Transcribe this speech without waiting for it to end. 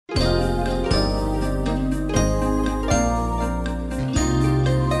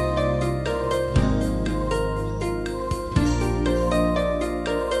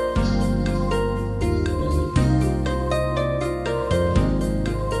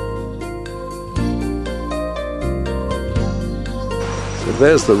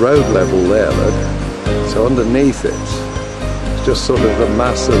there's the road level there, look. So underneath it, it's just sort of a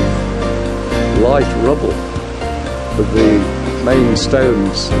mass of light rubble with the main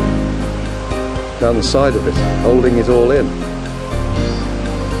stones down the side of it, holding it all in.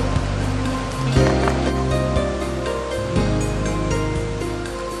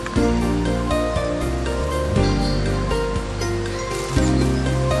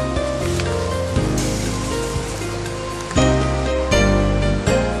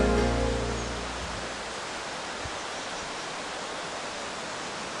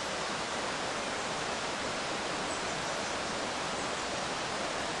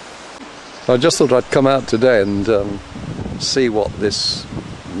 I just thought I'd come out today and see what this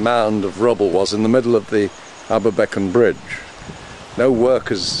mound of rubble was in the middle of the Aberbechan bridge. No work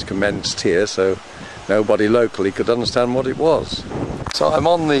has commenced here, so nobody locally could understand what it was. So I'm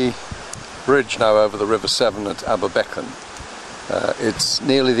on the bridge now over the River Severn at Aberbechan. It's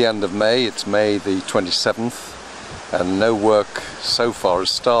nearly the end of May, it's May the 27th, and no work so far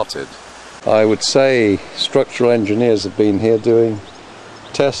has started. I would say structural engineers have been here doing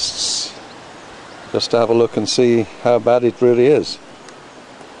tests just to have a look and see how bad it really is.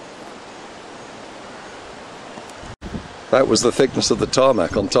 That was the thickness of the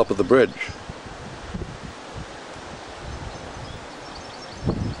tarmac on top of the bridge.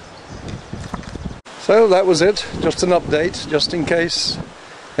 So that was it, just an update, just in case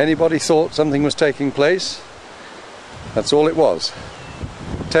anybody thought something was taking place. That's all it was.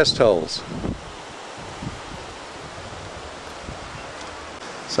 Test holes.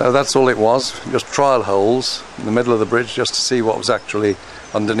 So that's all it was, just trial holes in the middle of the bridge just to see what was actually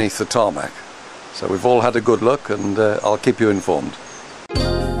underneath the tarmac. So we've all had a good look, and I'll keep you informed.